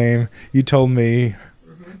 what's her name? You told me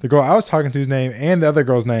the girl I was talking to's name and the other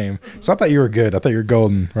girl's name. So I thought you were good. I thought you were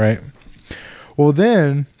golden, right? Well,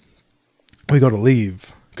 then we go to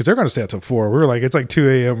leave because they're going to stay out till 4. We were like, it's like 2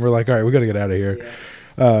 a.m. We're like, all right, we got to get out of here.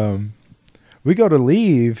 Yeah. We go to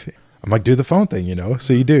leave. I'm like, do the phone thing,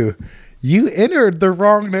 So you do. You entered the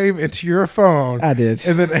wrong name into your phone. I did.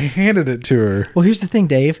 And then I handed it to her. Well, here's the thing,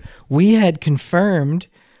 Dave. We had confirmed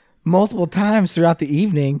multiple times throughout the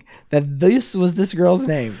evening that this was this girl's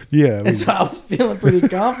name. Yeah. And so I was feeling pretty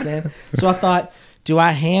confident. So I thought, do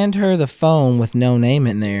I hand her the phone with no name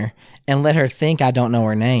in there and let her think I don't know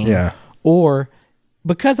her name? Yeah. Or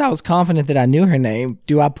because I was confident that I knew her name,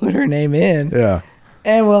 do I put her name in? Yeah.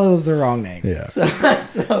 And well, it was the wrong name. Yeah. So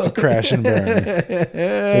it's a crash and burn.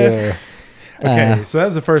 Yeah. Okay. So that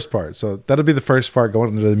was the first part. So that'll be the first part going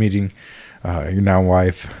into the meeting. Your now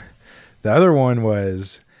wife. The other one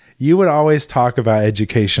was you would always talk about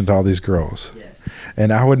education to all these girls. Yes.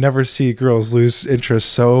 And I would never see girls lose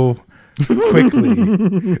interest so quickly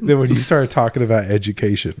than when you started talking about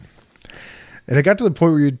education. And it got to the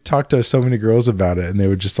point where you'd talk to so many girls about it and they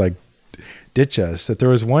would just like ditch us. That there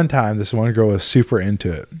was one time this one girl was super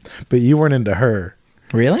into it, but you weren't into her.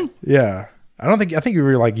 Really? Yeah. I think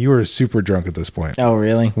you were super drunk at this point. Oh,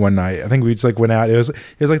 really? One night. I think we just like went out. It was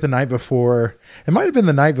like the night before. It might have been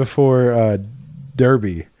the night before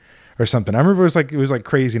Derby or something. I remember it was like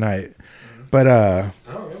crazy night. But I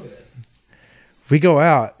don't remember this. We go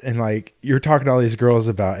out and like you're talking to all these girls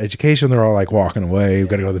about education. They're all like walking away. We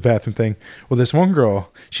got to go to the bathroom thing. Well, this one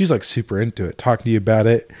girl, she's like super into it, talking to you about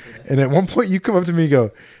it. And at one point you come up to me and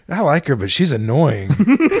go, I like her, but she's annoying.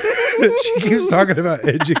 She keeps talking about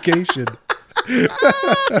education.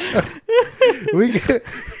 we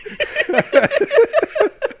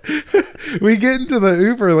get into the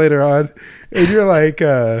Uber later on and you're like,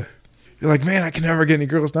 man, I can never get any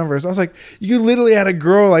girls' numbers. I was like, you literally had a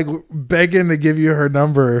girl like begging to give you her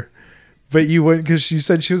number, but you wouldn't because she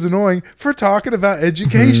said she was annoying for talking about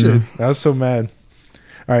education. I was so mad.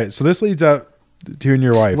 All right, so this leads up to you and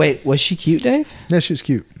your wife. Wait, was she cute, Dave? Yeah, she was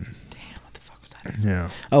cute. Damn, what the fuck was that?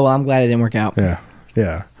 Yeah. Oh, well, I'm glad it didn't work out.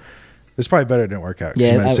 Yeah. It's probably better it didn't work out.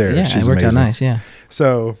 Yeah, Sarah. She's it worked amazing. out nice, yeah.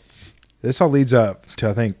 So this all leads up to,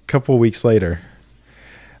 I think, a couple weeks later.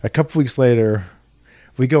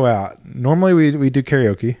 We go out. Normally we do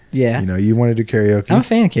karaoke. Yeah. You want to do karaoke. I'm a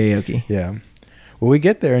fan of karaoke. Yeah. Well, we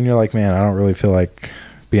get there and you're like, man, I don't really feel like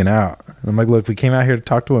being out. And I'm like, look, we came out here to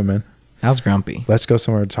talk to women. I was grumpy. Let's go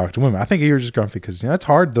somewhere to talk to women. I think you were just grumpy because it's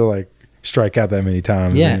hard to like strike out that many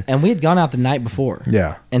times. Yeah. And we had gone out the night before.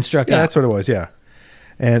 Yeah. And struck out. Yeah, that's what it was. Yeah.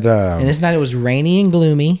 And this night it was rainy and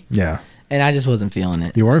gloomy. Yeah. And I just wasn't feeling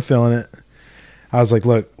it. You weren't feeling it. I was like,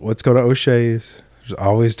 look, let's go to O'Shea's. There's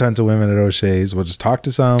always tons of women at O'Shea's. We'll just talk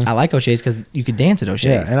to some. I like O'Shea's because you could dance at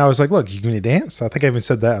O'Shea's. Yeah, and I was like, look, you can dance? I think I even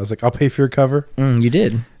said that. I was like, I'll pay for your cover. You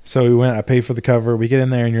did. So we went, I paid for the cover. We get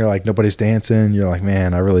in there and you're like, nobody's dancing. You're like,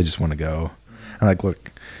 man, I really just want to go. I'm like,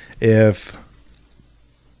 look, if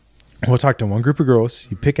we'll talk to one group of girls,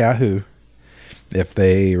 you pick out who. If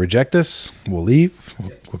they reject us, we'll leave.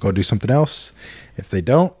 We'll go do something else. If they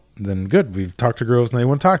don't, then good. We've talked to girls and they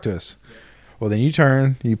want to talk to us. Well, then you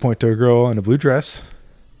turn, you point to a girl in a blue dress,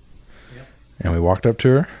 and we walked up to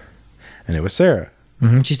her, and it was Sarah.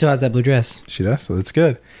 Mm-hmm. She still has that blue dress. She does, so that's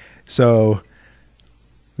good. So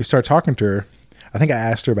we start talking to her. I think I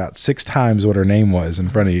asked her about 6 times what her name was in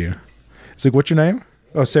front of you. It's like, what's your name?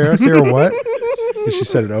 Oh, Sarah. Sarah what? And she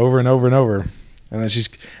said it over and over and over. And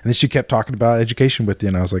then she kept talking about education with you,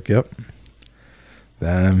 and I was like, yep.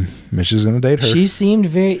 Then Mitch is going to date her. She seemed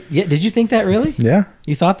very... Yeah, did you think that really? Yeah.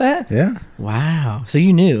 You thought that? Yeah. Wow. So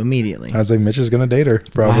you knew immediately. I was like, Mitch is going to date her,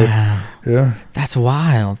 probably. Wow. Yeah. That's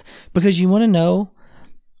wild. Because you want to know,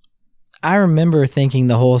 I remember thinking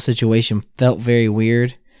the whole situation felt very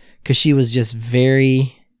weird because she was just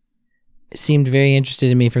seemed very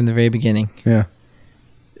interested in me from the very beginning. Yeah.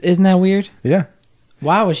 Isn't that weird? Yeah.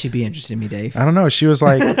 Why would she be interested in me, Dave? I don't know. She was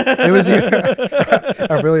like, it was,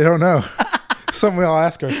 I really don't know. Something we all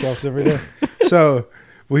ask ourselves every day. So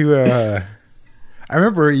we were, I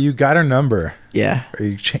remember you got her number. Yeah. Or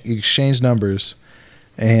you exchanged numbers.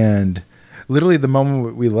 And literally the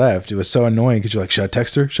moment we left, it was so annoying because you're like, should I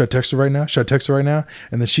text her? Should I text her right now? Should I text her right now?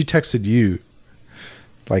 And then she texted you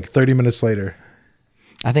like 30 minutes later.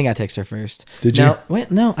 I think I texted her first. Did you?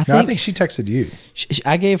 No, I think she texted you.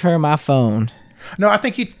 I gave her my phone. No, I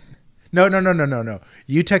think you. No.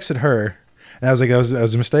 You texted her, and I was like, that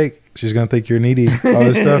was a mistake. She's gonna think you're needy, all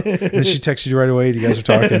this stuff. And then she texted you right away. You guys were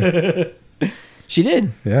talking. She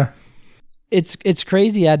did. Yeah. It's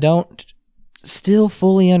crazy. I don't still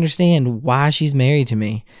fully understand why she's married to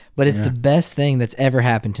me, but it's the best thing that's ever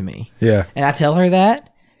happened to me. Yeah. And I tell her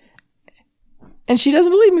that, and she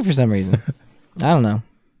doesn't believe me for some reason. I don't know.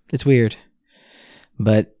 It's weird,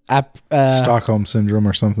 but Stockholm syndrome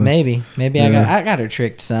or something. Maybe I got her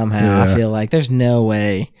tricked somehow. Yeah. I feel like there's no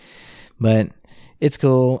way, but it's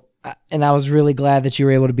cool. And I was really glad that you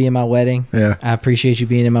were able to be in my wedding. Yeah, I appreciate you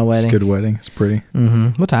being in my wedding. It's a good wedding. It's pretty.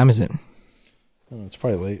 Mm-hmm. What time is it? Oh, it's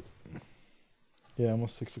probably late. Yeah,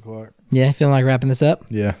 almost 6:00. Yeah, feeling like wrapping this up.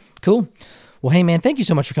 Yeah, cool. Well, hey man, thank you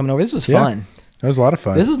so much for coming over. This was fun. That was a lot of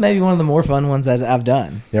fun. This was maybe one of the more fun ones that I've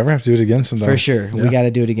done. Yeah, we're gonna have to do it again sometime. For sure. Yeah. We got to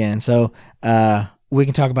do it again. So we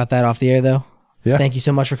can talk about that off the air, though. Yeah. Thank you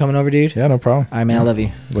so much for coming over, dude. Yeah, no problem. All right, man. I love you.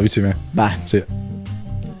 Love you too, man. Bye. See ya.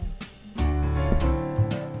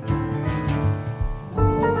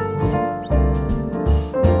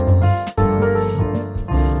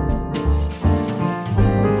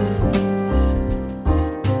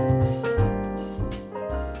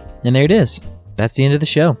 And there it is. That's the end of the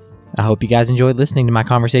show. I hope you guys enjoyed listening to my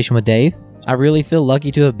conversation with Dave. I really feel lucky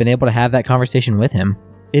to have been able to have that conversation with him.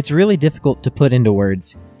 It's really difficult to put into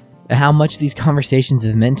words how much these conversations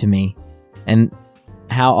have meant to me and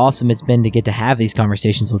how awesome it's been to get to have these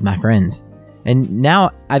conversations with my friends. And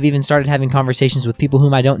now I've even started having conversations with people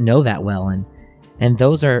whom I don't know that well, and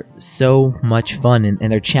those are so much fun,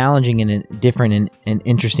 and they're challenging in a different and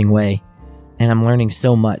interesting way, and I'm learning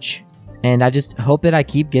so much. And I just hope that I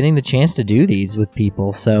keep getting the chance to do these with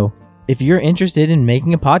people. So if you're interested in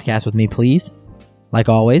making a podcast with me, please, like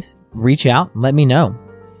always, reach out and let me know.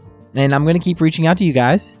 And I'm going to keep reaching out to you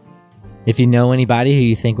guys. If you know anybody who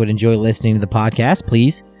you think would enjoy listening to the podcast,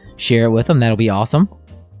 please share it with them. That'll be awesome.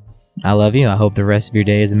 I love you. I hope the rest of your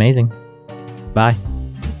day is amazing. Bye.